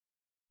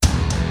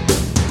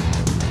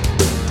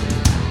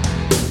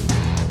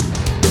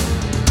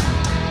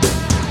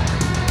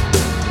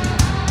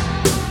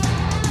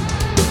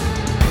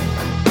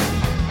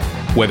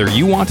Whether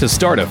you want to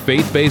start a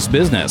faith-based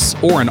business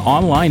or an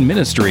online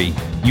ministry,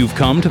 you've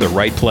come to the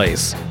right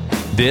place.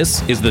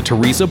 This is the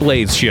Teresa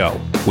Blaze Show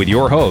with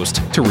your host,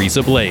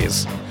 Teresa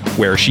Blaze,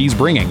 where she's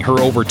bringing her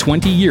over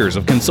 20 years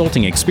of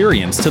consulting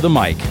experience to the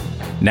mic.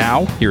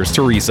 Now, here's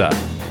Teresa.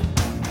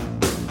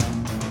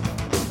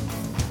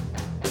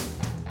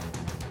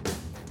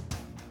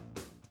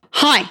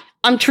 Hi,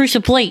 I'm Teresa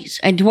Blaze,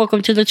 and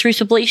welcome to the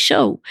Teresa Blaze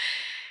Show.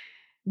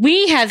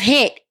 We have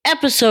hit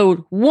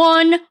episode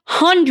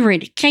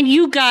 100. Can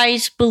you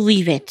guys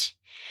believe it?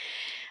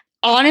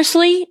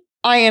 Honestly,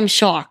 I am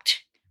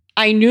shocked.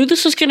 I knew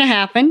this was going to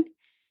happen,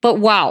 but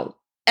wow,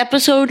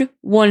 episode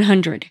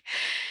 100.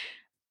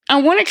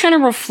 I want to kind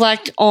of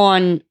reflect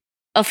on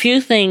a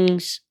few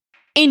things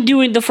in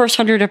doing the first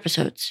 100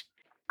 episodes.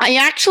 I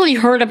actually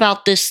heard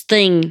about this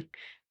thing,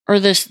 or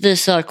this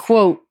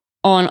quote,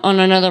 on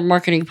another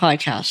marketing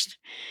podcast.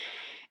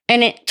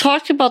 And it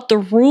talked about the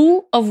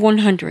rule of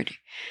 100.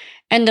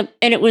 And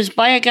it was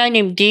by a guy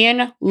named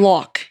Dan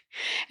Lok.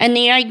 And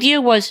the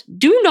idea was,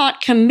 do not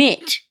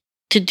commit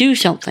to do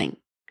something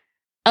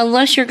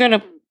unless you're going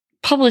to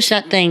publish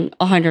that thing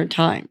 100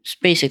 times,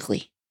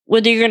 basically.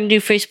 Whether you're going to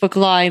do Facebook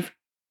Live,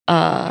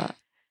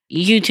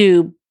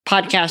 YouTube,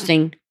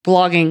 podcasting,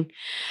 blogging,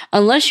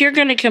 unless you're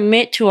going to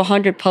commit to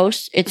 100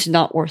 posts, it's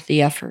not worth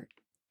the effort.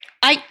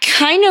 I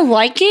kind of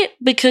like it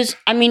because,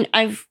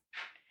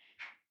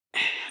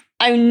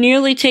 I've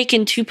nearly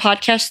taken 2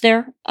 podcasts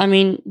there.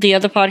 The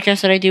other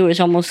podcast that I do is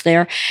almost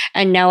there.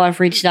 And now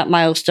I've reached that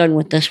milestone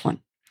with this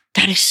one.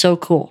 That is so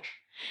cool.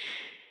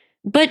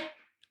 But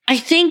I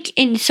think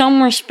in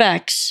some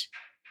respects,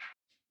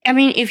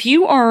 if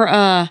you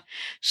are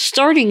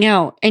starting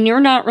out and you're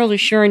not really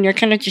sure and you're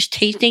kind of just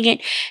tasting it,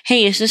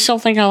 hey, is this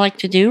something I like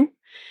to do?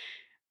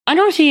 I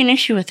don't see an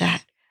issue with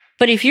that.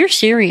 But if you're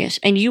serious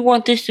and you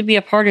want this to be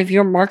a part of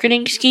your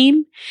marketing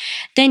scheme,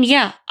 then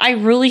yeah, I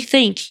really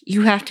think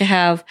you have to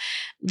have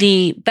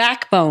the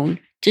backbone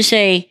to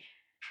say,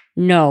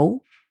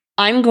 no,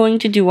 I'm going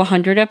to do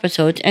 100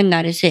 episodes and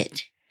that is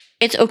it.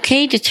 It's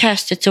okay to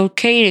test. It's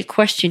okay to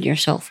question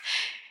yourself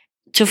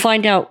to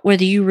find out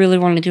whether you really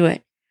want to do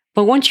it.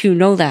 But once you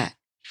know that,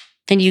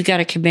 then you got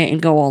to commit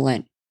and go all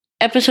in.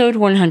 Episode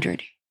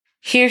 100.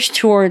 Here's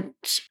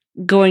towards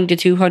going to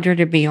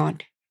 200 and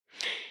beyond.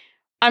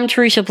 I'm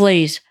Teresa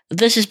Blaze.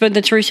 This has been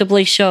the Teresa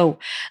Blaze Show.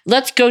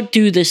 Let's go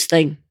do this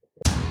thing.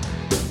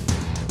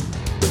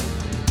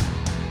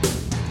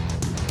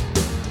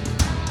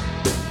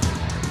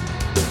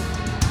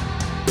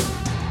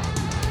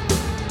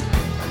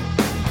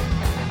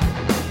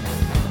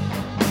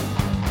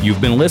 You've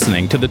been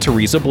listening to the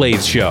Teresa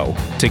Blaze Show.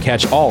 To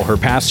catch all her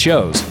past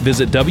shows,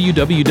 visit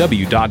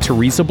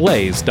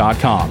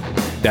www.teresablaze.com.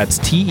 That's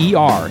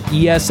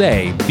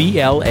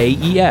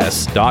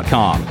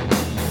TeresABlaze.com.